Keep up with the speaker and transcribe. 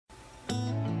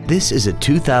This is a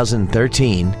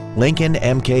 2013 Lincoln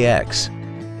MKX.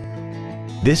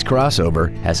 This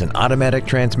crossover has an automatic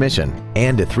transmission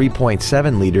and a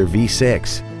 3.7-liter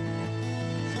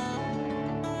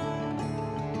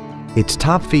V6. Its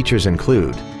top features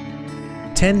include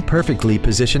 10 perfectly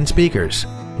positioned speakers,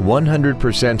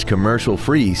 100%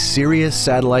 commercial-free Sirius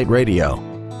satellite radio,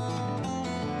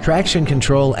 traction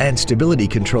control and stability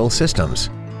control systems,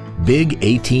 big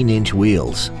 18-inch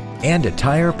wheels, and a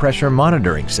tire pressure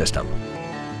monitoring system.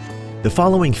 The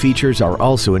following features are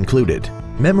also included: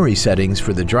 memory settings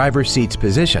for the driver's seat's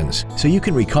positions so you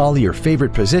can recall your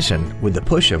favorite position with the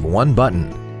push of one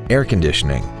button, air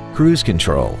conditioning, cruise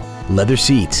control, leather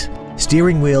seats,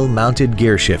 steering wheel mounted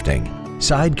gear shifting,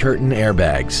 side curtain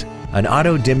airbags, an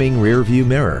auto-dimming rear view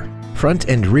mirror, front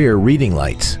and rear reading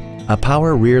lights, a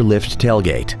power rear lift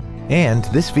tailgate, and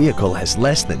this vehicle has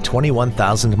less than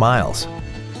 21,000 miles.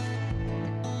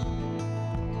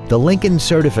 The Lincoln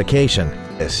certification,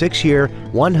 a 6-year,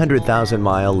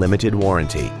 100,000-mile limited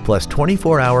warranty, plus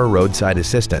 24-hour roadside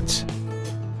assistance.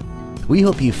 We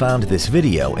hope you found this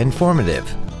video informative.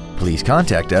 Please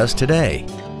contact us today.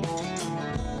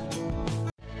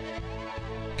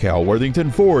 Cal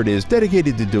Worthington Ford is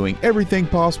dedicated to doing everything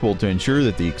possible to ensure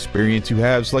that the experience you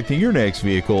have selecting your next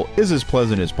vehicle is as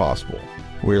pleasant as possible.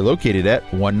 We're located at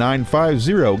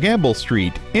 1950 Gamble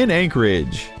Street in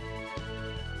Anchorage.